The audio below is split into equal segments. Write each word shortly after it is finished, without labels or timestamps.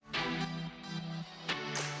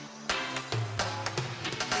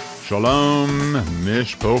Shalom,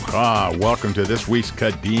 Mishpocha. Welcome to this week's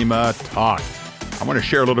Kadima Talk. I want to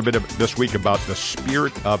share a little bit this week about the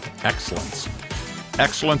spirit of excellence.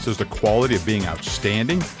 Excellence is the quality of being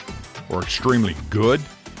outstanding or extremely good.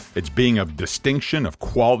 It's being of distinction, of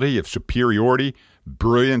quality, of superiority,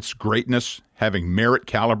 brilliance, greatness, having merit,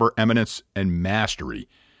 caliber, eminence, and mastery.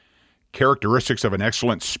 Characteristics of an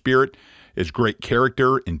excellent spirit is great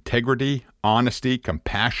character, integrity, honesty,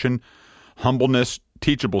 compassion, humbleness,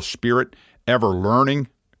 teachable spirit, ever learning,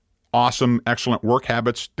 awesome, excellent work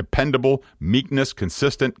habits, dependable, meekness,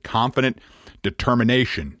 consistent, confident,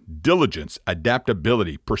 determination, diligence,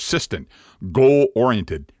 adaptability, persistent,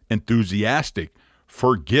 goal-oriented, enthusiastic,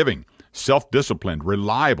 forgiving, self-disciplined,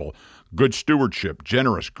 reliable, good stewardship,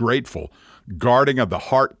 generous, grateful, guarding of the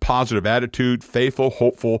heart, positive attitude, faithful,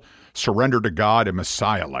 hopeful, surrender to God, and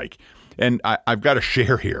Messiah-like. And I've got to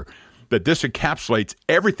share here that this encapsulates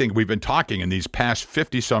everything we've been talking in these past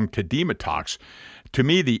 50-some Kadima Talks. To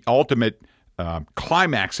me, the ultimate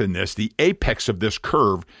climax in this, the apex of this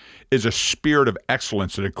curve, is a spirit of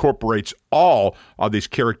excellence that incorporates all of these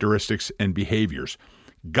characteristics and behaviors.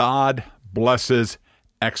 God blesses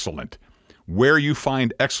excellent. Where you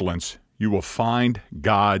find excellence, you will find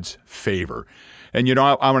God's favor. And, you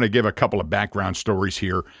know, I want to give a couple of background stories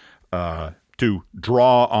here to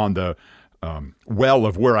draw on the well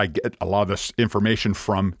of where I get a lot of this information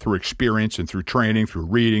from through experience and through training, through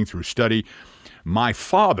reading, through study. My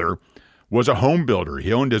father was a home builder.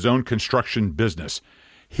 He owned his own construction business.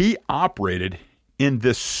 He operated in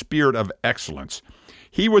this spirit of excellence.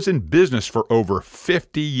 He was in business for over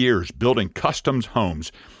 50 years building custom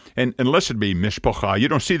homes. And listen to me, Mishpocha, you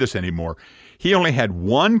don't see this anymore. He only had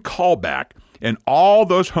one callback in all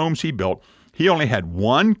those homes he built. He only had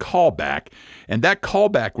one callback, and that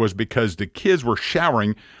callback was because the kids were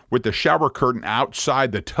showering with the shower curtain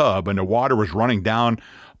outside the tub, and the water was running down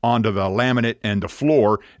onto the laminate and the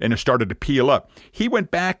floor, and it started to peel up. He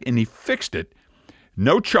went back and he fixed it,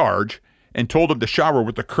 no charge, and told them to shower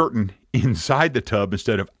with the curtain inside the tub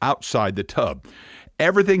instead of outside the tub.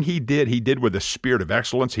 Everything he did with a spirit of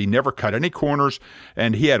excellence. He never cut any corners,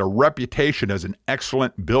 and he had a reputation as an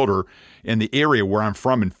excellent builder in the area where I'm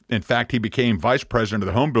from. In fact, he became vice president of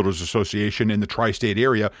the Home Builders Association in the tri-state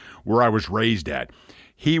area where I was raised at.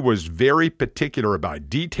 He was very particular about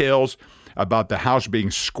details, about the house being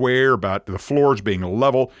square, about the floors being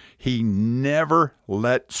level. He never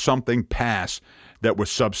let something pass that was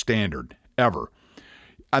substandard, ever.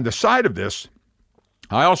 On the side of this,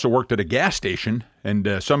 I also worked at a gas station,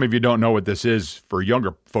 and some of you don't know what this is for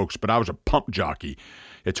younger folks, but I was a pump jockey.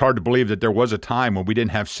 It's hard to believe that there was a time when we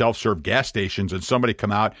didn't have self-serve gas stations and somebody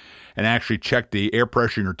come out and actually check the air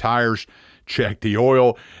pressure in your tires, check the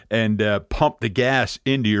oil, and pump the gas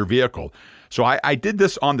into your vehicle. So I did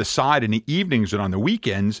this on the side in the evenings and on the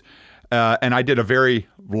weekends, and I did a very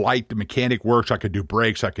light mechanic work. So I could do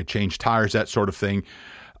brakes, I could change tires, that sort of thing.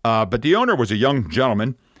 But the owner was a young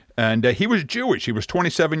gentleman, and he was Jewish. He was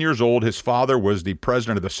 27 years old. His father was the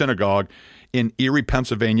president of the synagogue in Erie,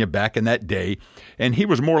 Pennsylvania, back in that day. And he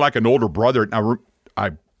was more like an older brother. Now,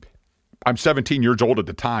 I'm 17 years old at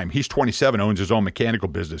the time. He's 27, owns his own mechanical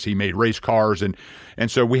business. He made race cars. And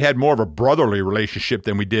so we had more of a brotherly relationship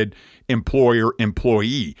than we did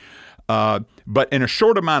employer-employee. But in a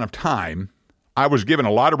short amount of time, I was given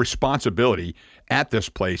a lot of responsibility at this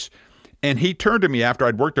place. And he turned to me after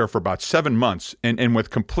I'd worked there for about 7 months, and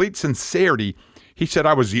with complete sincerity, he said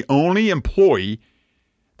I was the only employee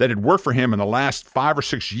that had worked for him in the last 5 or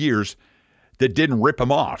 6 years that didn't rip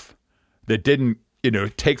him off, that didn't,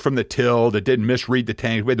 take from the till, that didn't misread the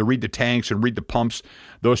tanks. We had to read the tanks and read the pumps.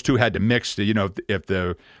 Those two had to mix. If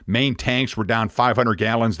the main tanks were down 500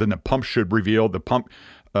 gallons, then the pump should reveal the pump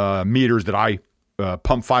meters that I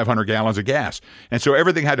pump 500 gallons of gas. And so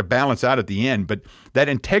everything had to balance out at the end. But that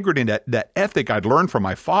integrity and that ethic I'd learned from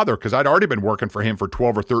my father, because I'd already been working for him for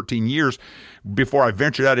 12 or 13 years before I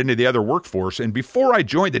ventured out into the other workforce. And before I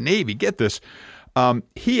joined the Navy, get this,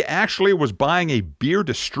 he actually was buying a beer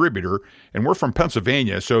distributor, and we're from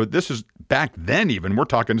Pennsylvania. So this is back then even, we're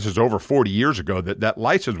talking, this is over 40 years ago, that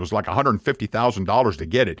license was like $150,000 to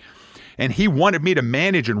get it. And he wanted me to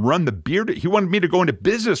manage and run the beer. He wanted me to go into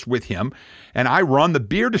business with him, and I run the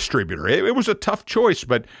beer distributor. It was a tough choice,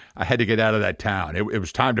 but I had to get out of that town. It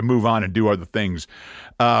was time to move on and do other things.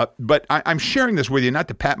 But I'm sharing this with you not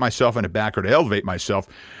to pat myself on the back or to elevate myself,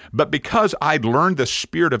 but because I'd learned the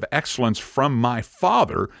spirit of excellence from my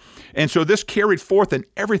father. And so this carried forth in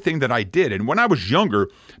everything that I did. And when I was younger,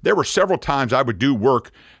 there were several times I would do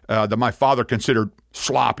work that my father considered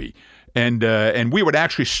sloppy. And we would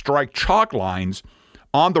actually strike chalk lines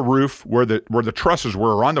on the roof where the trusses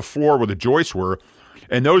were, or on the floor where the joists were,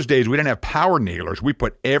 In those days, we didn't have power nailers. We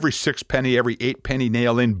put every 6 penny, every 8 penny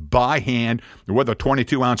nail in by hand with a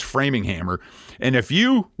 22-ounce framing hammer. And if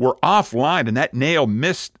you were offline and that nail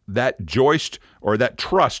missed that joist or that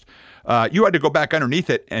truss, you had to go back underneath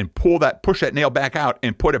it and push that nail back out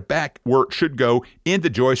and put it back where it should go in the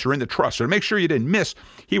joist or in the truss. So to make sure you didn't miss,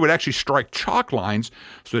 he would actually strike chalk lines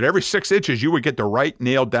so that every 6 inches you would get the right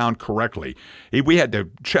nail down correctly. We had to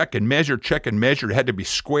check and measure. It had to be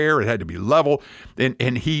square. It had to be level.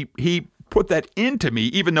 And he put that into me,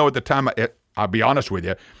 even though at the time, I'll be honest with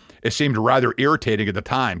you, it seemed rather irritating at the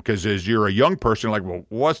time because as you're a young person, like, well,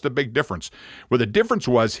 what's the big difference? Well, the difference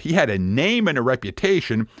was he had a name and a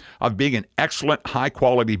reputation of being an excellent,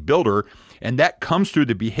 high-quality builder, and that comes through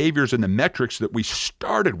the behaviors and the metrics that we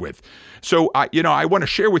started with. So, I want to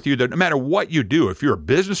share with you that no matter what you do, if you're a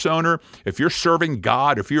business owner, if you're serving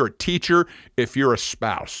God, if you're a teacher, if you're a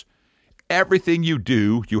spouse, everything you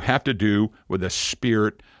do, you have to do with a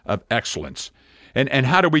spirit of excellence. And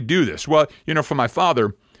how do we do this? Well, for my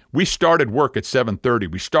father, we started work at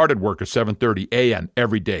 7:30. We started work at 7:30 a.m.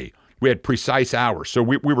 every day. We had precise hours. So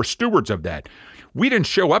we were stewards of that. We didn't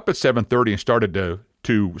show up at 7:30 and started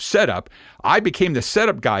to set up. I became the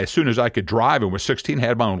setup guy as soon as I could drive and was 16,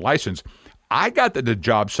 had my own license. I got to the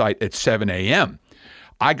job site at 7 a.m.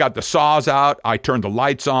 I got the saws out. I turned the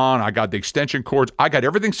lights on. I got the extension cords. I got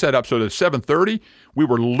everything set up so that at 7:30, we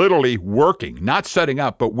were literally working, not setting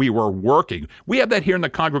up, but we were working. We have that here in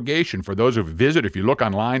the congregation. For those who visit, if you look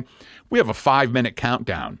online, we have a 5-minute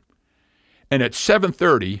countdown. And at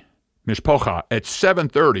 7:30, Mishpocha, at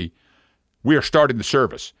 7:30, we are starting the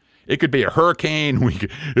service. It could be a hurricane.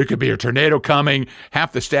 It could be a tornado coming.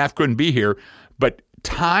 Half the staff couldn't be here. But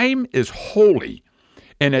time is holy.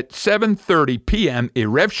 And at 7:30 p.m.,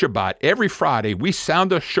 Erev Shabbat, every Friday, we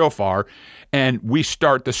sound the shofar and we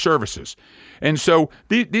start the services. And so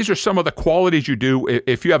these are some of the qualities you do.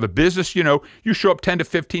 If you have a business, you show up 10 to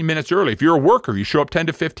 15 minutes early. If you're a worker, you show up 10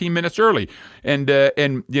 to 15 minutes early. And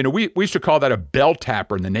we used to call that a bell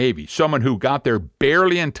tapper in the Navy, someone who got there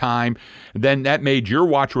barely in time. Then that made your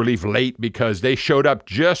watch relief late because they showed up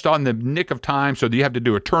just on the nick of time. So you have to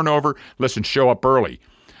do a turnover. Listen, show up early.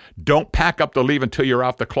 Don't pack up to leave until you're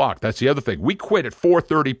off the clock. That's the other thing. We quit at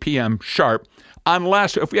 4:30 p.m. sharp,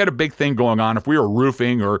 unless if we had a big thing going on, if we were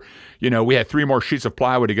roofing or, we had 3 more sheets of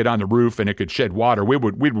plywood to get on the roof and it could shed water, we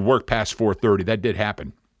would work past 4:30. That did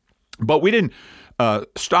happen. But we didn't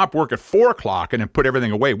stop work at 4 o'clock and then put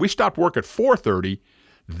everything away. We stopped work at 4:30.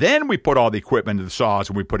 Then we put all the equipment into the saws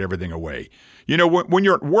and we put everything away. When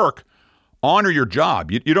you're at work, honor your job.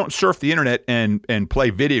 You don't surf the internet and play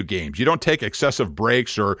video games. You don't take excessive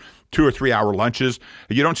breaks or 2 or 3 hour lunches.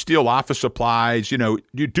 You don't steal office supplies. You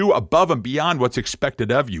do above and beyond what's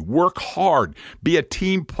expected of you. Work hard. Be a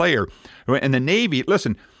team player. And the Navy,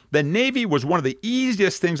 listen, the Navy was one of the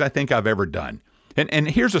easiest things I think I've ever done. And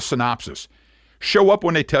here's a synopsis. Show up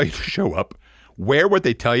when they tell you to show up. Wear what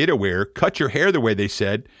they tell you to wear. Cut your hair the way they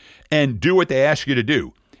said. And do what they ask you to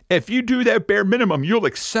do. If you do that bare minimum, you'll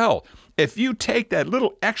excel. If you take that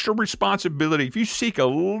little extra responsibility, if you seek a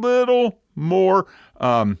little more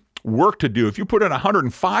work to do, if you put in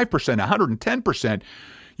 105%, 110%,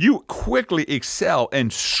 you quickly excel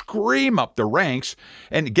and scream up the ranks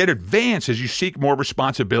and get advanced as you seek more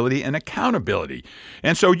responsibility and accountability.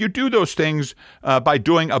 And so you do those things by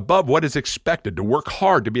doing above what is expected, to work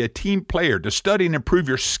hard, to be a team player, to study and improve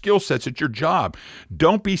your skill sets at your job.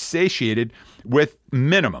 Don't be satiated with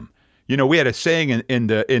minimum. We had a saying in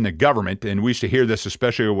the government, and we used to hear this,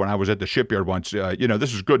 especially when I was at the shipyard once,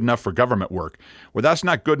 this is good enough for government work. Well, that's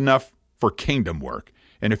not good enough for kingdom work.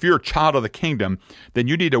 And if you're a child of the kingdom, then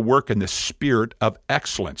you need to work in the spirit of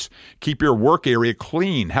excellence. Keep your work area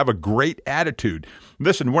clean. Have a great attitude.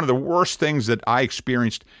 Listen, one of the worst things that I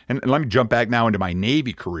experienced, and let me jump back now into my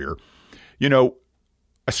Navy career, a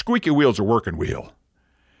squeaky wheel's a working wheel.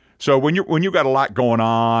 So when you got a lot going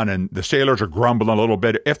on and the sailors are grumbling a little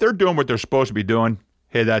bit, if they're doing what they're supposed to be doing,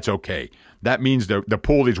 hey, that's okay. That means the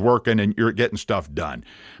pulley's working and you're getting stuff done.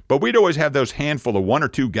 But we'd always have those handful of 1 or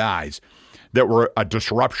 2 guys that were a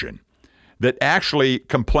disruption, that actually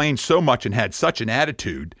complained so much and had such an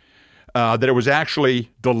attitude that it was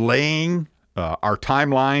actually delaying our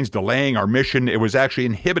timelines, delaying our mission. It was actually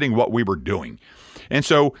inhibiting what we were doing. And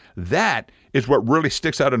so that is what really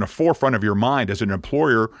sticks out in the forefront of your mind as an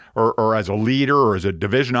employer or as a leader or as a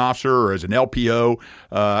division officer or as an LPO.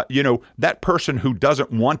 That person who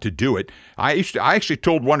doesn't want to do it. I actually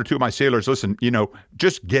told 1 or 2 of my sailors, listen,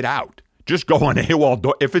 just get out. Just go on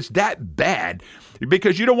AWOL. If it's that bad,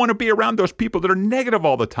 because you don't want to be around those people that are negative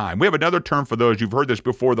all the time. We have another term for those. You've heard this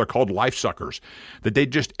before. They're called life suckers,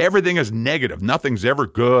 that everything is negative. Nothing's ever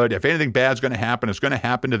good. If anything bad's going to happen, it's going to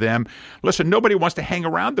happen to them. Listen, nobody wants to hang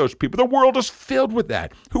around those people. The world is filled with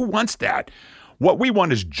that. Who wants that? What we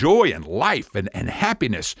want is joy and life and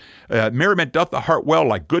happiness. Merriment doth the heart well,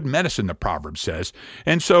 like good medicine, the proverb says.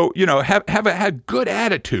 And so, have a good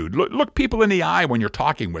attitude. Look people in the eye when you're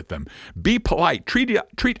talking with them. Be polite. Treat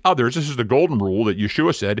others. This is the golden rule that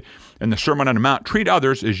Yeshua said in the Sermon on the Mount. Treat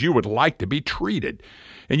others as you would like to be treated.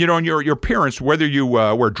 And, in your appearance, whether you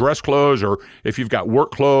wear dress clothes or if you've got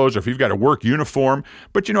work clothes or if you've got a work uniform,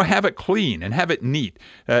 but, have it clean and have it neat.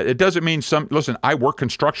 It doesn't mean listen, I worked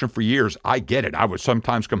construction for years. I get it. I would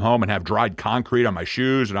sometimes come home and have dried concrete on my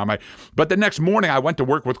shoes and but the next morning I went to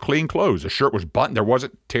work with clean clothes. The shirt was buttoned. There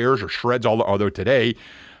wasn't tears or shreds, although today,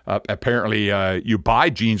 apparently you buy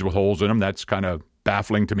jeans with holes in them. That's kind of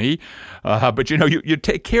baffling to me. But, you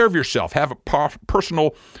take care of yourself, have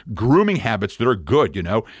personal grooming habits that are good,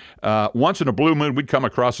 Once in a blue moon, we'd come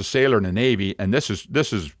across a sailor in the Navy, and this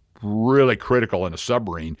is really critical in a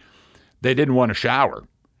submarine. They didn't want to shower.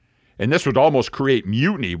 And this would almost create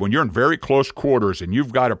mutiny when you're in very close quarters and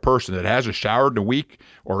you've got a person that hasn't showered in a week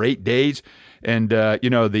or 8 days. And,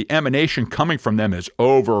 the emanation coming from them is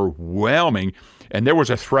overwhelming. And there was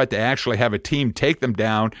a threat to actually have a team take them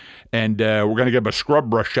down, and we're going to give them a scrub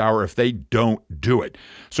brush shower if they don't do it.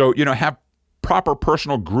 So, have proper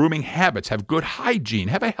personal grooming habits, have good hygiene,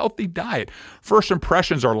 have a healthy diet. First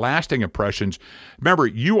impressions are lasting impressions. Remember,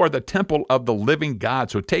 you are the temple of the living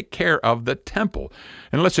God, so take care of the temple.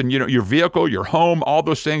 And listen, your vehicle, your home, all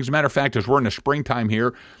those things. Matter of fact, as we're in the springtime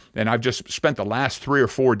here, and I've just spent the last 3 or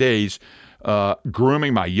 4 days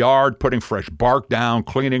grooming my yard, putting fresh bark down,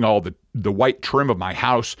 cleaning all the white trim of my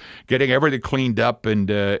house, getting everything cleaned up,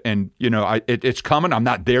 and it's coming. I'm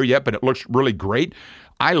not there yet, but it looks really great.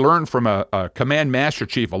 I learned from a command master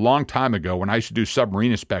chief a long time ago when I used to do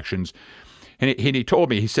submarine inspections, and he told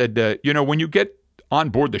me, he said, when you get on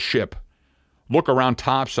board the ship, look around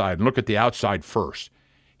topside and look at the outside first.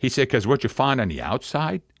 He said, because what you find on the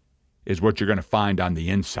outside is what you're going to find on the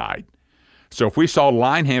inside. So if we saw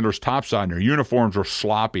line handlers topside and their uniforms were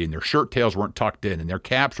sloppy and their shirt tails weren't tucked in and their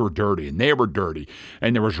caps were dirty and they were dirty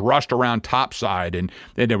and there was rust around topside and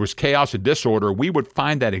there was chaos and disorder, we would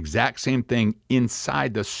find that exact same thing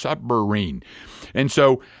inside the submarine. And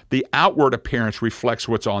so the outward appearance reflects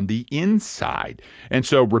what's on the inside. And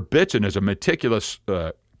so Rebbitzin is a meticulous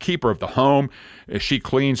keeper of the home. She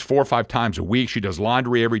cleans 4 or 5 times a week. She does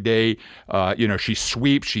laundry every day. She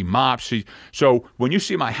sweeps, she mops. So when you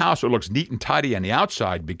see my house, it looks neat and tidy on the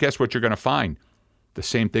outside, but guess what you're going to find? The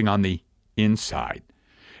same thing on the inside.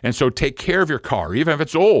 And so take care of your car, even if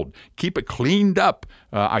it's old. Keep it cleaned up.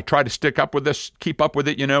 I try to stick up with this, keep up with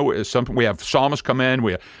it. We have psalmists come in.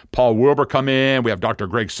 We have Paul Wilbur come in. We have Dr.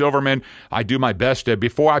 Greg Silverman. I do my best.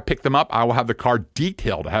 Before I pick them up, I will have the car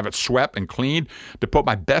detailed, to have it swept and cleaned, to put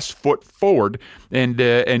my best foot forward and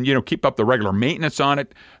keep up the regular maintenance on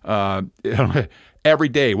it. Every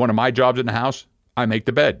day, one of my jobs in the house, I make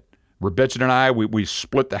the bed. Rebbitzin and I, we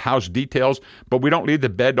split the house details, but we don't leave the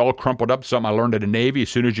bed all crumpled up. Something I learned at the Navy. As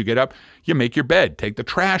soon as you get up, you make your bed. Take the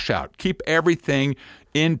trash out. Keep everything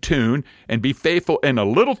in tune and be faithful in the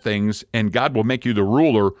little things, and God will make you the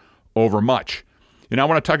ruler over much. I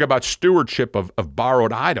want to talk about stewardship of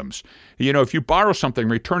borrowed items. If you borrow something,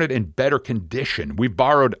 return it in better condition. We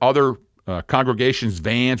borrowed other congregations'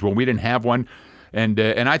 vans when we didn't have one. And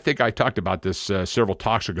I think I talked about this several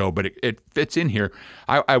talks ago, but it fits in here.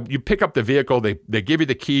 You pick up the vehicle, they give you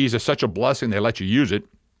the keys. It's such a blessing. They let you use it.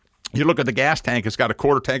 You look at the gas tank, it's got a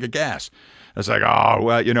quarter tank of gas. It's like,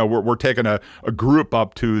 we're taking a group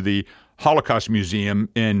up to the Holocaust Museum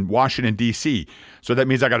in Washington, D.C. So that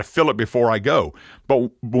means I got to fill it before I go.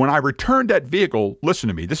 But when I returned that vehicle, listen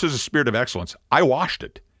to me, this is a spirit of excellence. I washed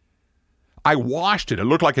it. It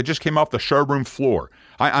looked like it just came off the showroom floor.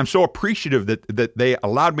 I'm so appreciative that they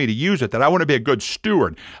allowed me to use it, that I want to be a good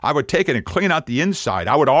steward. I would take it and clean out the inside.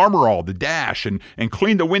 I would armor all the dash and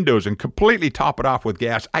clean the windows and completely top it off with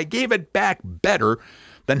gas. I gave it back better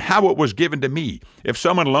than how it was given to me. If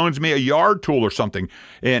someone loans me a yard tool or something,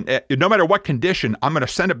 and no matter what condition, I'm going to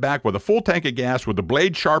send it back with a full tank of gas, with the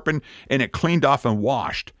blade sharpened, and it cleaned off and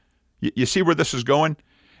washed. You see where this is going?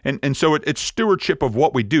 And so it's stewardship of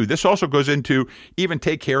what we do. This also goes into even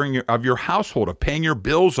take care of your household, of paying your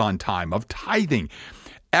bills on time, of tithing.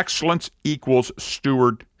 Excellence equals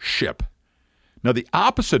stewardship. Now, the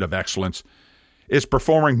opposite of excellence is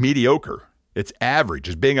performing mediocre. It's average.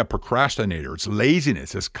 It's being a procrastinator. It's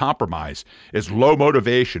laziness. It's compromise. It's low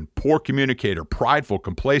motivation, poor communicator, prideful,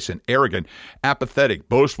 complacent, arrogant, apathetic,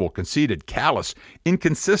 boastful, conceited, callous,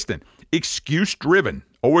 inconsistent, excuse-driven,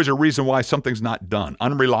 always a reason why something's not done,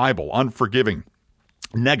 unreliable, unforgiving,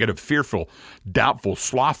 negative, fearful, doubtful,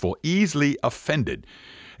 slothful, easily offended.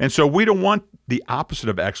 And so we don't want the opposite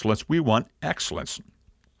of excellence. We want excellence.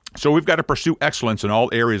 So we've got to pursue excellence in all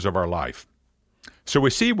areas of our life. So we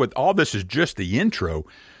see with all this is just the intro,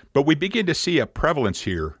 but we begin to see a prevalence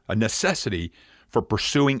here, a necessity for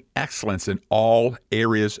pursuing excellence in all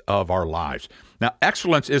areas of our lives. Now,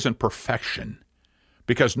 excellence isn't perfection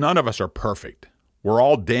because none of us are perfect. We're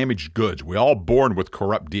all damaged goods. We're all born with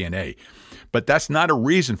corrupt DNA. But that's not a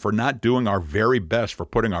reason for not doing our very best, for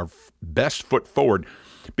putting our best foot forward.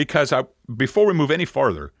 Because before we move any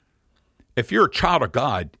farther, if you're a child of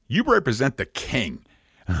God, you represent the King.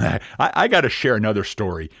 I got to share another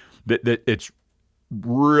story that it's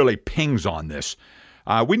really pings on this.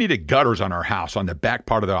 We needed gutters on our house on the back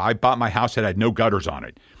part of I bought my house that had no gutters on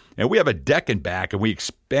it. And we have a deck in back, and we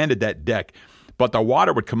expanded that deck. But the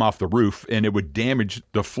water would come off the roof, and it would damage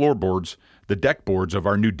the floorboards, the deck boards of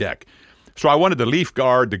our new deck. So I wanted the leaf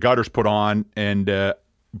guard, the gutters put on, and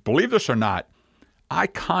believe this or not, I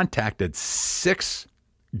contacted 6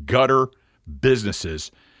 gutter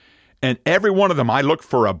businesses. And every one of them, I look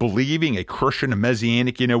for a believing, a Christian, a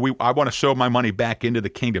Messianic. I want to sow my money back into the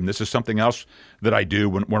kingdom. This is something else that I do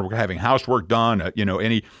when we're having housework done,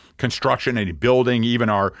 any construction, any building, even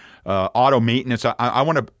our auto maintenance. I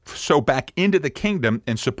want to sow back into the kingdom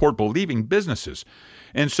and support believing businesses.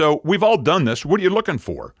 And so we've all done this. What are you looking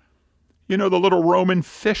for? The little Roman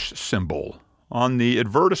fish symbol on the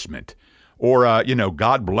advertisement. Or,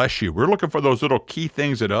 God bless you. We're looking for those little key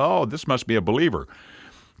things that, this must be a believer.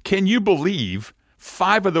 Can you believe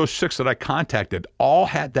 5 of those 6 that I contacted all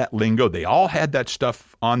had that lingo? They all had that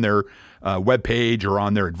stuff on their webpage or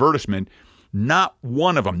on their advertisement. Not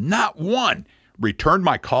one of them, not one, returned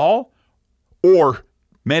my call or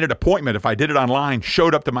made an appointment. If I did it online,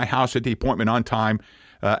 showed up to my house at the appointment on time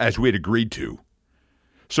as we had agreed to.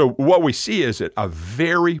 So what we see is a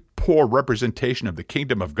very poor representation of the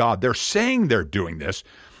kingdom of God. They're saying they're doing this,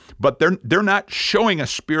 but they're not showing a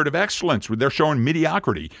spirit of excellence. They're showing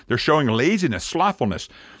mediocrity. They're showing laziness, slothfulness.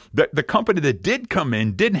 The company that did come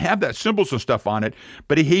in didn't have that symbols and stuff on it,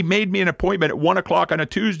 but he made me an appointment at 1 o'clock on a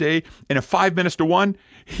Tuesday, and at 5 minutes to 1,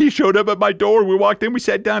 he showed up at my door. We walked in, we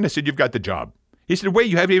sat down. I said, "You've got the job." He said, "Wait,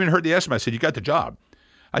 you haven't even heard the estimate." I said, "You got the job."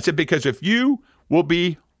 I said, "Because if you will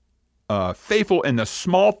be faithful in the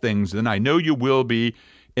small things, then I know you will be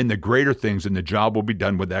in the greater things, and the job will be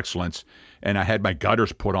done with excellence." And I had my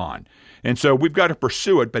gutters put on. And so we've got to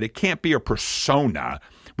pursue it, but it can't be a persona.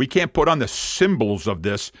 We can't put on the symbols of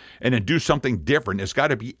this and then do something different. It's got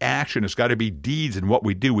to be action. It's got to be deeds in what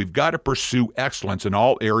we do. We've got to pursue excellence in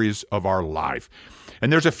all areas of our life.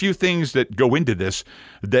 And there's a few things that go into this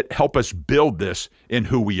that help us build this in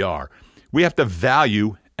who we are. We have to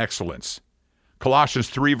value excellence. Colossians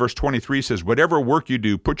 3 verse 23 says, "Whatever work you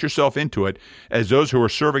do, put yourself into it as those who are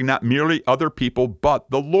serving not merely other people, but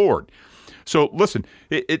the Lord." So listen,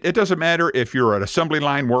 it doesn't matter if you're an assembly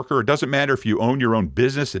line worker. It doesn't matter if you own your own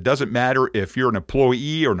business. It doesn't matter if you're an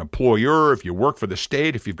employee or an employer, if you work for the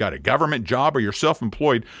state, if you've got a government job or you're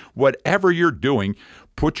self-employed. Whatever you're doing,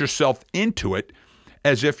 put yourself into it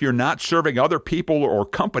as if you're not serving other people or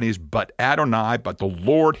companies, but Adonai, but the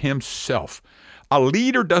Lord himself. A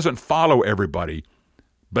leader doesn't follow everybody,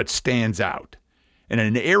 but stands out. And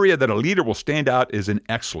an area that a leader will stand out is in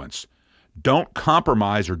excellence. Don't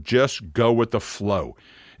compromise or just go with the flow.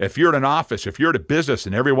 If you're at an office, if you're at a business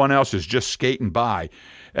and everyone else is just skating by,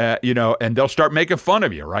 and they'll start making fun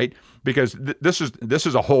of you, right? Because this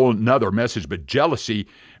is a whole nother message, but jealousy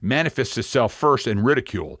manifests itself first in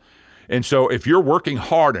ridicule. And so if you're working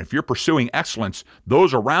hard and if you're pursuing excellence,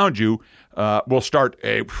 those around you will start,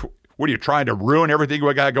 "Hey, what are you trying to ruin everything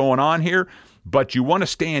we got going on here?" But you want to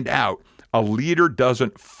stand out. A leader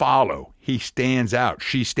doesn't follow. He stands out.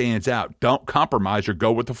 She stands out. Don't compromise or go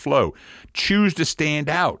with the flow. Choose to stand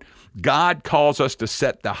out. God calls us to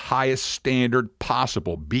set the highest standard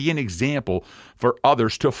possible. Be an example for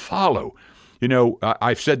others to follow.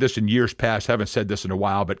 I've said this in years past, haven't said this in a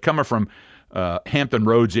while, but coming from Hampton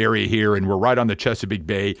Roads area here, and we're right on the Chesapeake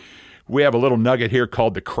Bay, we have a little nugget here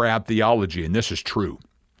called the crab theology, and this is true.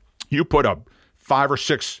 You put 5 or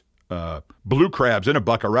 6 blue crabs in a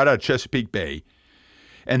bucket right out of Chesapeake Bay,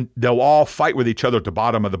 and they'll all fight with each other at the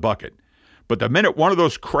bottom of the bucket. But the minute one of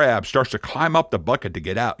those crabs starts to climb up the bucket to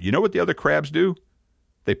get out, you know what the other crabs do?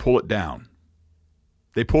 They pull it down.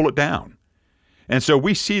 They pull it down. And so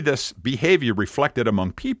we see this behavior reflected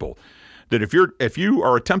among people. that if you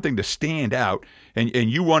are attempting to stand out and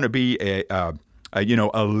you want to be a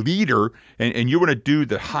leader and you want to do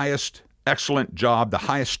the highest excellent job, the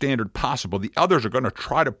highest standard possible, the others are going to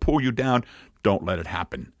try to pull you down. Don't let it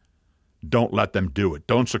happen. Don't let them do it.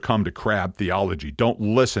 Don't succumb to crab theology. Don't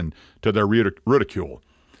listen to their ridicule.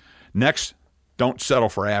 Next, don't settle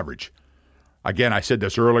for average. Again, I said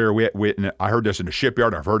this earlier. I heard this in the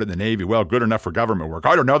shipyard. I've heard it in the Navy. Well, good enough for government work.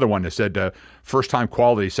 I heard another one that said first time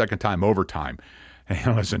quality, second time overtime.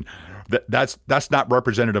 And listen, that's not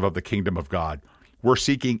representative of the kingdom of God. We're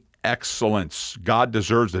seeking excellence. God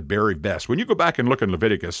deserves the very best. When you go back and look in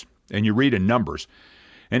Leviticus and you read in Numbers,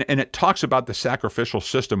 and it talks about the sacrificial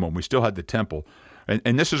system when we still had the temple.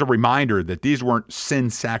 And this is a reminder that these weren't sin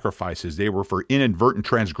sacrifices. They were for inadvertent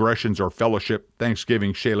transgressions or fellowship,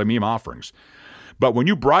 thanksgiving, Shalomim offerings. But when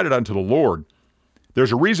you brought it unto the Lord,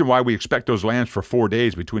 there's a reason why we expect those lambs for 4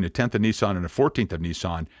 days between the 10th of Nisan and the 14th of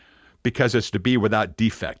Nisan, because it's to be without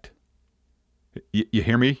defect. You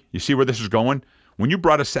hear me? You see where this is going? When you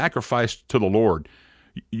brought a sacrifice to the Lord,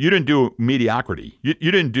 you didn't do mediocrity. You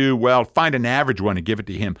didn't do, well, find an average one and give it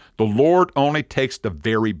to him. The Lord only takes the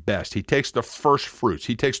very best. He takes the first fruits.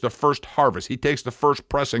 He takes the first harvest. He takes the first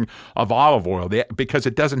pressing of olive oil because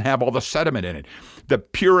it doesn't have all the sediment in it. The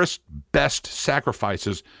purest, best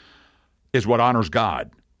sacrifices is what honors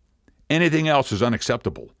God. Anything else is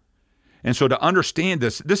unacceptable. And so to understand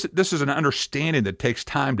this is an understanding that takes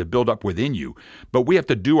time to build up within you. But we have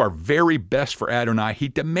to do our very best for Adonai. He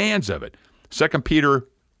demands of it. 2 Peter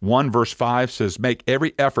 1 verse 5 says, make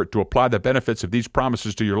every effort to apply the benefits of these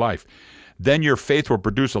promises to your life. Then your faith will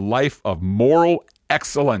produce a life of moral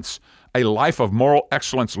excellence. A life of moral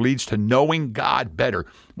excellence leads to knowing God better.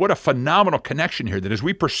 What a phenomenal connection here, that as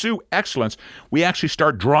we pursue excellence, we actually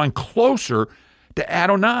start drawing closer to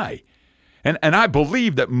Adonai. And I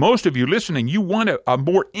believe that most of you listening, you want a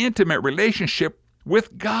more intimate relationship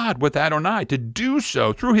with God, with Adonai. To do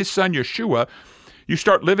so through his son Yeshua, you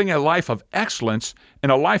start living a life of excellence,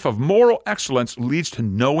 and a life of moral excellence leads to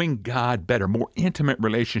knowing God better, more intimate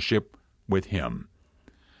relationship with him.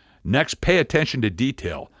 Next, pay attention to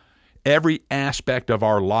detail. Every aspect of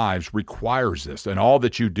our lives requires this, and all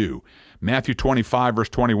that you do. Matthew 25, verse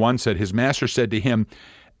 21 said, his master said to him,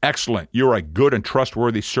 excellent, you are a good and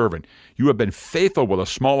trustworthy servant. You have been faithful with a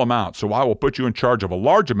small amount, so I will put you in charge of a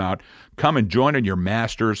large amount. Come and join in your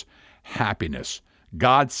master's happiness.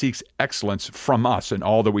 God seeks excellence from us in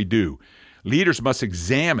all that we do. Leaders must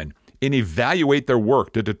examine and evaluate their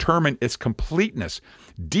work to determine its completeness.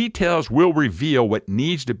 Details will reveal what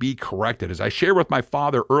needs to be corrected. As I shared with my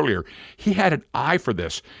father earlier, he had an eye for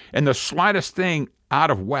this, and the slightest thing out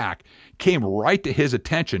of whack came right to his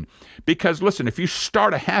attention. Because listen, if you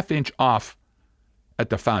start a half inch off at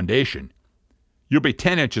the foundation, you'll be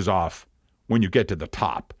 10 inches off when you get to the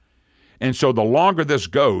top. And so the longer this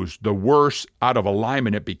goes, the worse out of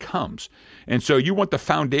alignment it becomes. And so you want the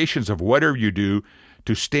foundations of whatever you do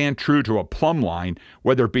to stand true to a plumb line,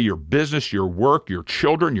 whether it be your business, your work, your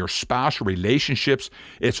children, your spouse, relationships.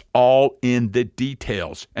 It's all in the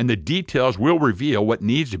details. And the details will reveal what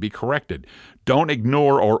needs to be corrected. Don't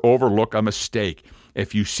ignore or overlook a mistake.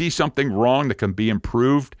 If you see something wrong that can be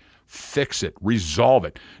improved, fix it, resolve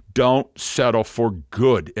it. Don't settle for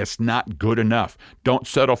good. It's not good enough. Don't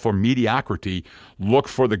settle for mediocrity. Look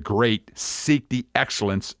for the great. Seek the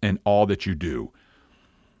excellence in all that you do.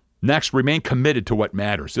 Next, remain committed to what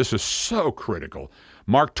matters. This is so critical.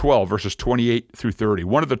 Mark 12, verses 28 through 30.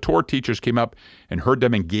 One of the Torah teachers came up and heard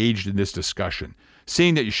them engaged in this discussion.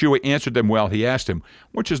 Seeing that Yeshua answered them well, he asked him,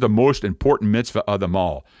 which is the most important mitzvah of them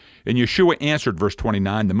all? And Yeshua answered, verse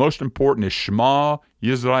 29, the most important is Shema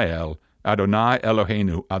Yisrael, Adonai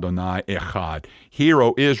Eloheinu, Adonai Echad. Hear,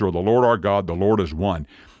 O Israel, the Lord our God, the Lord is one.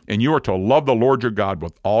 And you are to love the Lord your God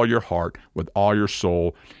with all your heart, with all your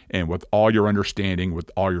soul, and with all your understanding,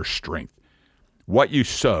 with all your strength. What you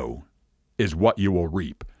sow is what you will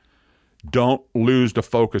reap. Don't lose the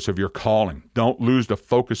focus of your calling. Don't lose the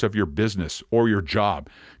focus of your business or your job.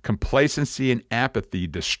 Complacency and apathy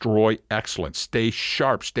destroy excellence. Stay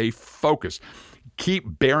sharp. Stay focused.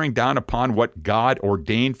 Keep bearing down upon what God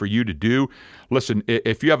ordained for you to do. Listen,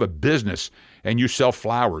 if you have a business and you sell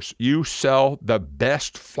flowers, you sell the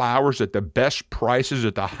best flowers at the best prices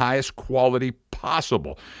at the highest quality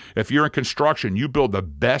possible. If you're in construction, you build the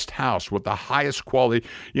best house with the highest quality.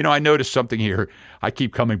 You know, I noticed something here. I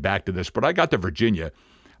keep coming back to this, but I got to Virginia.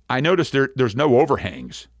 I noticed there's no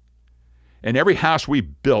overhangs. And every house we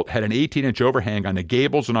built had an 18-inch overhang on the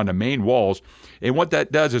gables and on the main walls. And what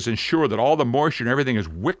that does is ensure that all the moisture and everything is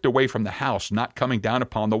wicked away from the house, not coming down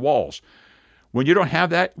upon the walls. When you don't have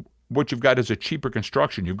that, what you've got is a cheaper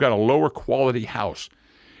construction. You've got a lower quality house.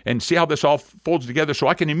 And see how this all folds together? So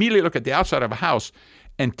I can immediately look at the outside of a house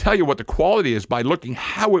and tell you what the quality is by looking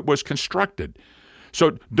how it was constructed.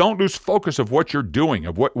 So don't lose focus of what you're doing,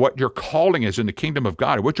 of what your calling is in the kingdom of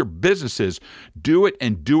God, of what your business is. Do it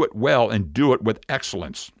and do it well and do it with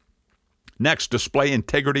excellence. Next, display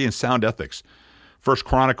integrity and sound ethics. 1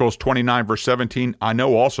 Chronicles 29, verse 17, I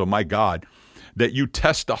know also, my God, that you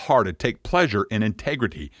test the heart and take pleasure in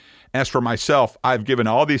integrity. As for myself, I have given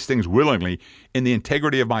all these things willingly in the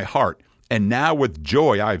integrity of my heart. And now with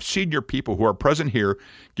joy I have seen your people who are present here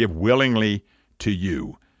give willingly to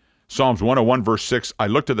you. Psalms 101, verse 6, I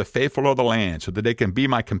look to the faithful of the land so that they can be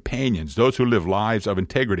my companions. Those who live lives of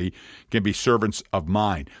integrity can be servants of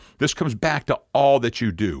mine. This comes back to all that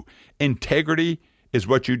you do. Integrity is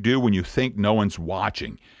what you do when you think no one's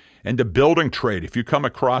watching. And the building trade, if you come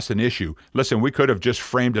across an issue, listen, we could have just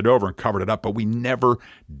framed it over and covered it up, but we never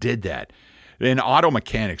did that. In auto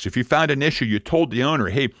mechanics, if you found an issue, you told the owner,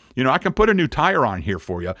 hey, I can put a new tire on here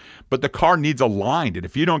for you, but the car needs aligned. And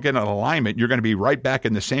if you don't get an alignment, you're going to be right back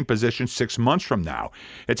in the same position 6 months from now.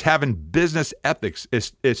 It's having business ethics.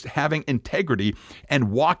 It's having integrity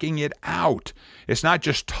and walking it out. It's not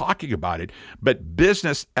just talking about it, but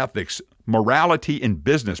business ethics, morality in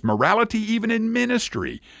business, morality even in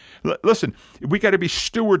ministry. Listen, we got to be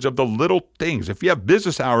stewards of the little things. If you have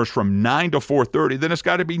business hours from 9 to 4:30, then it's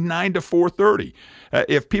got to be 9 to 4:30.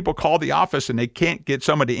 If people call the office and they can't get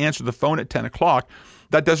somebody to answer the phone at 10 o'clock,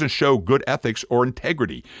 that doesn't show good ethics or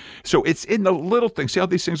integrity. So it's in the little things. See how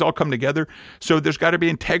these things all come together? So there's got to be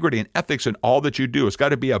integrity and ethics in all that you do. It's got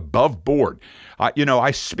to be above board.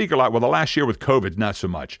 I speak a lot. Well, the last year with COVID, not so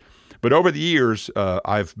much. But over the years,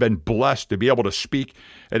 I've been blessed to be able to speak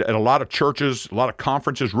at a lot of churches, a lot of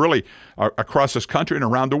conferences, really across this country and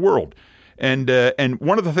around the world. And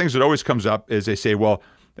one of the things that always comes up is they say, well,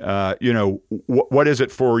 what is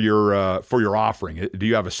it for your offering? Do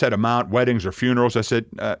you have a set amount, weddings or funerals? I said,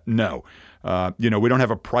 no. We don't have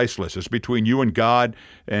a price list. It's between you and God,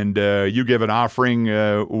 and you give an offering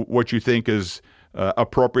what you think is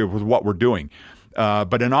appropriate with what we're doing.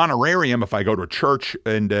 But an honorarium, if I go to a church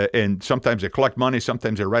and sometimes they collect money,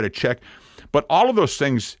 sometimes they write a check, but all of those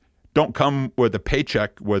things don't come with a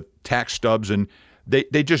paycheck with tax stubs, and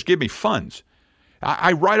they just give me funds.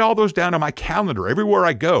 I write all those down on my calendar everywhere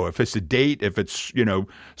I go. If it's a date, if it's,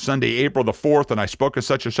 Sunday, April the 4th, and I spoke at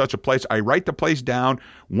such and such a place, I write the place down,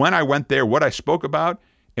 when I went there, what I spoke about,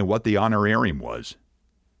 and what the honorarium was.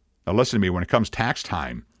 Now listen to me, when it comes tax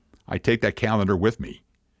time, I take that calendar with me.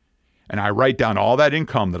 And I write down all that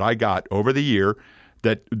income that I got over the year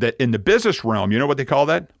that in the business realm, you know what they call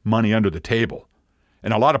that? Money under the table.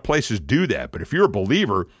 And a lot of places do that. But if you're a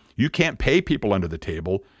believer, you can't pay people under the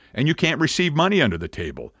table and you can't receive money under the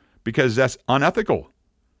table because that's unethical.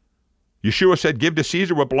 Yeshua said, give to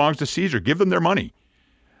Caesar what belongs to Caesar. Give them their money.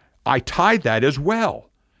 I tithe that as well.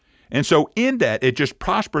 And so in that, it just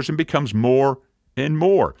prospers and becomes more and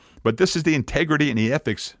more. But this is the integrity and the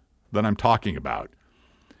ethics that I'm talking about.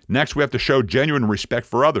 Next, we have to show genuine respect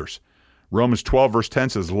for others. Romans 12, verse 10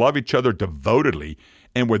 says, love each other devotedly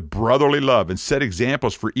and with brotherly love and set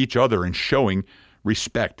examples for each other in showing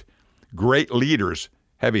respect. Great leaders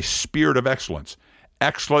have a spirit of excellence.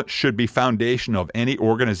 Excellence should be foundation of any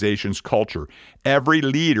organization's culture. Every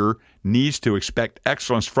leader needs to expect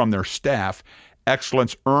excellence from their staff.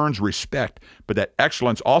 Excellence earns respect, but that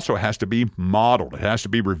excellence also has to be modeled. It has to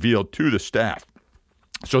be revealed to the staff.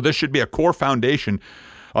 So this should be a core foundation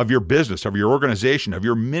of your business, of your organization, of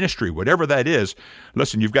your ministry, whatever that is.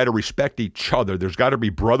 Listen, you've got to respect each other. There's got to be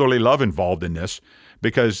brotherly love involved in this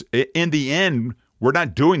because in the end, we're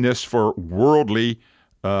not doing this for worldly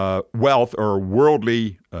wealth or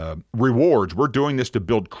worldly rewards. We're doing this to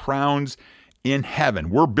build crowns in heaven.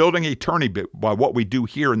 We're building eternity by what we do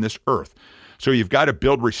here in this earth. So you've got to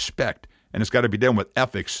build respect, and it's got to be done with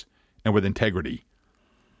ethics and with integrity.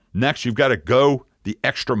 Next, you've got to go the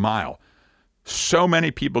extra mile. So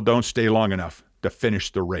many people don't stay long enough to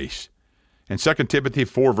finish the race. In 2 Timothy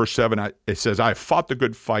 4, verse 7, it says, I have fought the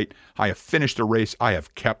good fight. I have finished the race. I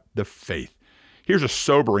have kept the faith. Here's a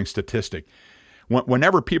sobering statistic.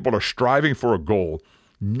 Whenever people are striving for a goal,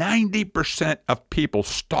 90% of people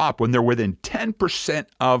stop when they're within 10%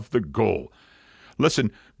 of the goal.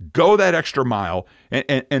 Listen, go that extra mile,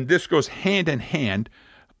 and this goes hand in hand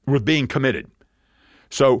with being committed.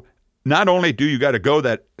 So not only do you got to go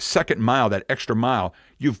that second mile, that extra mile,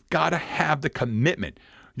 you've got to have the commitment.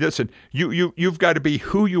 Listen, you've got to be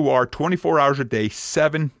who you are 24 hours a day,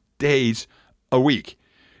 7 days a week.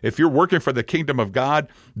 If you're working for the kingdom of God,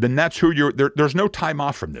 then that's who you're. There's no time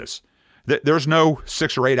off from this. There's no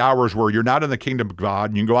 6 or 8 hours where you're not in the kingdom of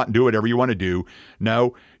God and you can go out and do whatever you want to do.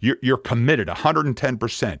 No, you're committed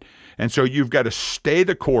 110%. And so you've got to stay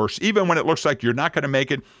the course. Even when it looks like you're not going to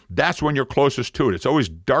make it, that's when you're closest to it. It's always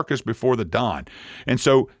darkest before the dawn. And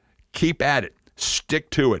so keep at it. Stick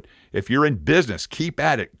to it. If you're in business, keep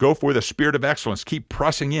at it. Go for the spirit of excellence. Keep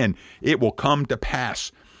pressing in. It will come to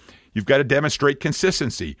pass. You've got to demonstrate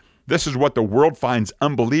consistency. This is what the world finds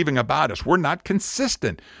unbelieving about us. We're not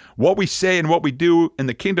consistent. What we say and what we do in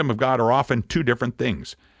the kingdom of God are often two different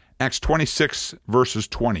things. Acts 26, verses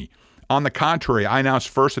 20. On the contrary, I announced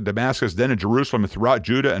first at Damascus, then in Jerusalem and throughout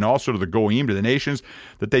Judah, and also to the Goyim, to the nations,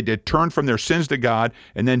 that they did turn from their sins to God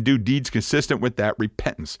and then do deeds consistent with that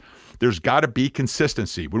repentance. There's got to be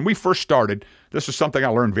consistency. When we first started, this is something I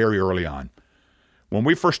learned very early on. When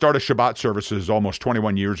we first started Shabbat services almost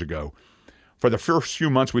 21 years ago, for the first few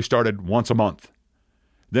months, we started once a month.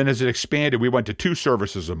 Then as it expanded, we went to 2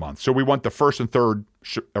 services a month. So we went the first and third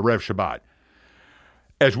Erev Shabbat.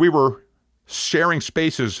 As we were sharing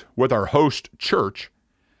spaces with our host church,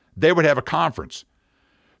 they would have a conference.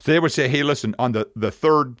 So they would say, hey, listen, on the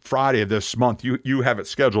third Friday of this month, you have it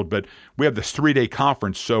scheduled, but we have this 3-day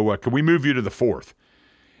conference, so can we move you to the 4th?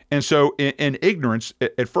 And so in ignorance,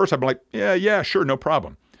 at first I'd be like, yeah, sure, no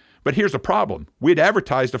problem. But here's the problem. We'd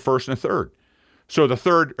advertised the first and the third. So the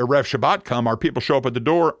third Erev Shabbat come, our people show up at the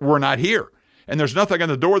door, we're not here. And there's nothing on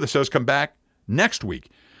the door that says come back next week.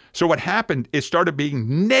 So what happened, it started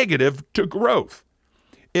being negative to growth.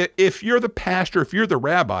 If you're the pastor, if you're the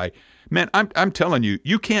rabbi, man, I'm telling you,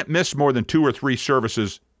 you can't miss more than 2 or 3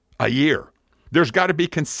 services a year. There's got to be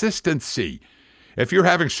consistency. If you're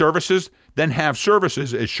having services, then have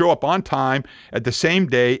services and show up on time at the same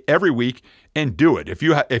day every week and do it. If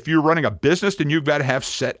you're running a business, then you've got to have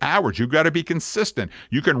set hours. You've got to be consistent.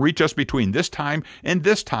 You can reach us between this time and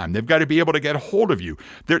this time. They've got to be able to get a hold of you.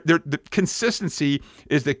 The consistency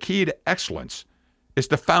is the key to excellence. It's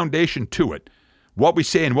the foundation to it. What we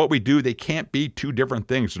say and what we do, they can't be two different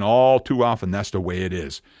things, and all too often that's the way it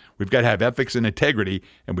is. We've got to have ethics and integrity,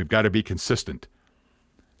 and we've got to be consistent.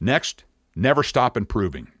 Next, never stop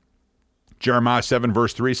improving. Jeremiah 7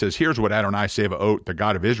 verse 3 says, here's what Adonai Sevaot, the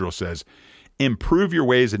God of Israel, says, improve your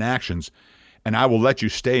ways and actions, and I will let you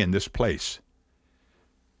stay in this place.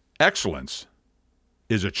 Excellence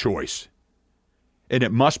is a choice, and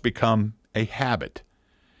it must become a habit.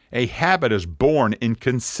 A habit is born in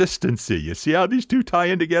consistency. You see how these two tie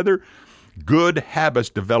in together? Good habits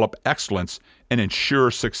develop excellence and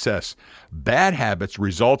ensure success. Bad habits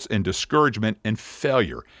results in discouragement and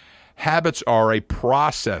failure. Habits are a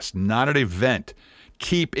process, not an event.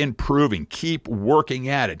 Keep improving. Keep working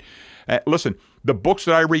at it. Listen, the books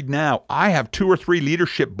that I read now, I have 2 or 3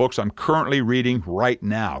 leadership books I'm currently reading right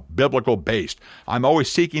now, biblical based. I'm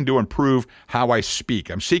always seeking to improve how I speak.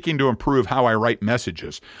 I'm seeking to improve how I write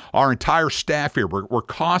messages. Our entire staff here, we're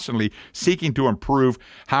constantly seeking to improve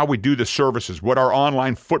how we do the services, what our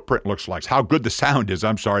online footprint looks like, how good the sound is,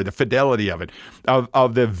 the fidelity of it,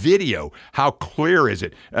 of the video, how clear is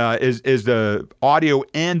it, is the audio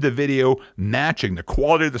and the video matching, the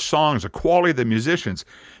quality of the songs, the quality of the musicians.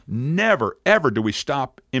 Never, ever do we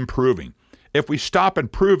stop improving. If we stop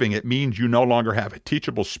improving, it means you no longer have a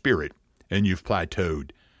teachable spirit and you've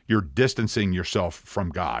plateaued. You're distancing yourself from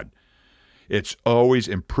God. It's always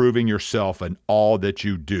improving yourself in all that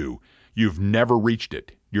you do. You've never reached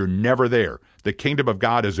it. You're never there. The kingdom of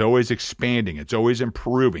God is always expanding. It's always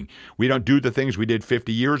improving. We don't do the things we did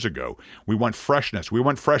 50 years ago. We want freshness. We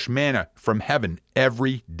want fresh manna from heaven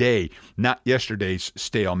every day, not yesterday's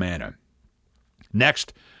stale manna.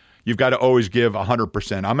 Next, you've got to always give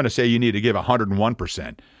 100%. I'm going to say you need to give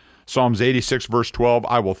 101%. Psalms 86, verse 12,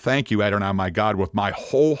 I will thank you, Adonai, my God, with my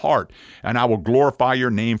whole heart, and I will glorify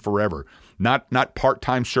your name forever. Not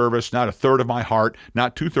part-time service, not 1/3 of my heart,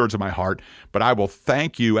 not 2/3 of my heart, but I will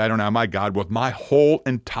thank you, Adonai, my God, with my whole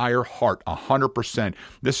entire heart, 100%.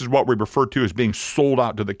 This is what we refer to as being sold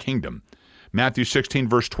out to the kingdom. Matthew 16,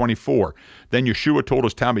 verse 24. Then Yeshua told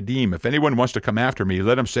his Talmidim, if anyone wants to come after me,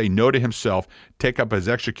 let him say no to himself, take up his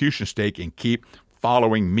execution stake, and keep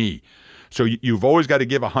following me. So you've always got to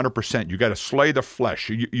give 100%. You've got to slay the flesh.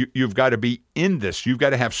 You've got to be in this. You've got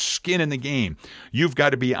to have skin in the game. You've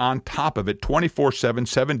got to be on top of it 24/7,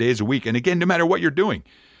 7 days a week. And again, no matter what you're doing.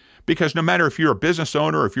 Because no matter if you're a business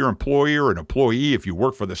owner, if you're an employee or an employee, if you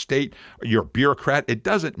work for the state, you're a bureaucrat, it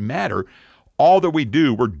doesn't matter. All that we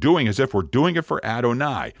do, we're doing as if we're doing it for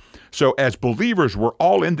Adonai. So as believers, we're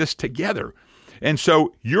all in this together. And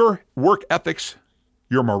so your work ethics,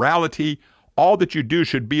 your morality, all that you do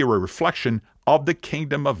should be a reflection of the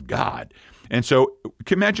kingdom of God. And so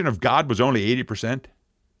can you imagine if God was only 80%?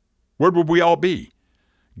 Where would we all be?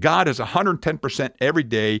 God is 110% every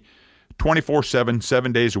day, 24/7,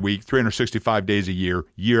 7 days a week, 365 days a year,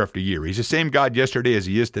 year after year. He's the same God yesterday as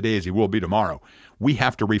he is today as he will be tomorrow. We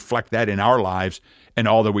have to reflect that in our lives and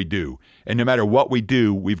all that we do. And no matter what we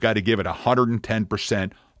do, we've got to give it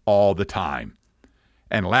 110% all the time.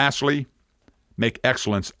 And lastly, make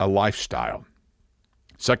excellence a lifestyle.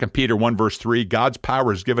 2 Peter 1 verse 3, God's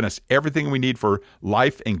power has given us everything we need for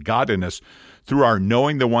life and godliness through our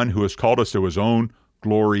knowing the one who has called us to his own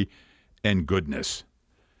glory and goodness.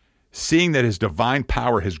 Seeing that his divine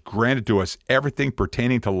power has granted to us everything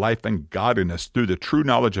pertaining to life and godliness through the true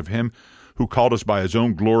knowledge of him who called us by his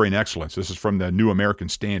own glory and excellence. This is from the New American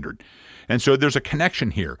Standard. And so there's a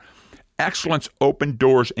connection here. Excellence opens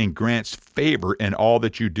doors and grants favor in all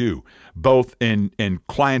that you do, both in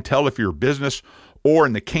clientele if you're a business or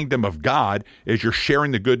in the kingdom of God as you're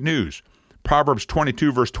sharing the good news. Proverbs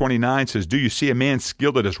 22 verse 29 says, do you see a man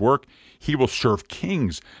skilled at his work? He will serve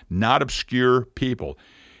kings, not obscure people.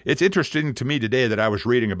 It's interesting to me today that I was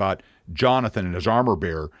reading about Jonathan and his armor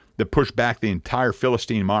bearer that pushed back the entire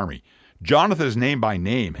Philistine army. Jonathan is named by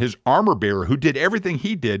name. His armor bearer, who did everything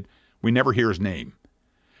he did, we never hear his name.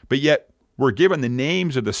 But yet, we're given the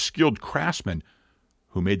names of the skilled craftsmen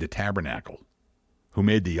who made the tabernacle, who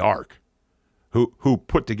made the ark, who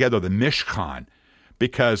put together the Mishkan.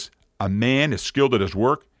 Because a man is skilled at his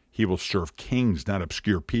work, he will serve kings, not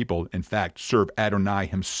obscure people. In fact, serve Adonai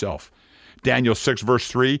himself. Daniel 6 verse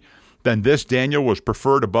 3, then this Daniel was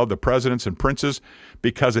preferred above the presidents and princes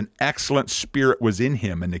because an excellent spirit was in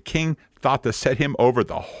him, and the king thought to set him over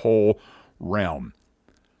the whole realm.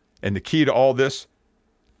 And the key to all this,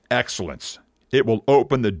 excellence. It will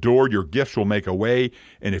open the door. Your gifts will make a way.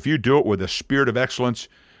 And if you do it with a spirit of excellence,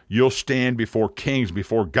 you'll stand before kings,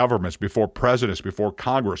 before governments, before presidents, before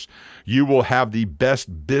Congress. You will have the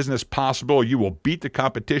best business possible. You will beat the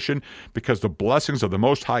competition because the blessings of the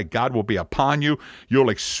Most High God will be upon you. You'll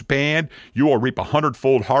expand. You will reap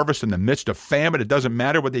 100-fold harvest in the midst of famine. It doesn't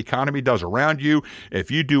matter what the economy does around you.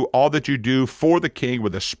 If you do all that you do for the King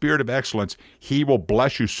with a spirit of excellence, he will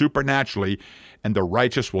bless you supernaturally, and the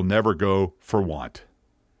righteous will never go for want.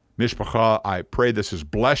 Mishpacha, I pray this has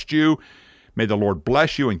blessed you. May the Lord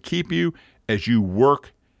bless you and keep you as you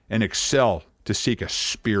work and excel to seek a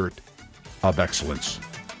spirit of excellence.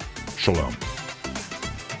 Shalom.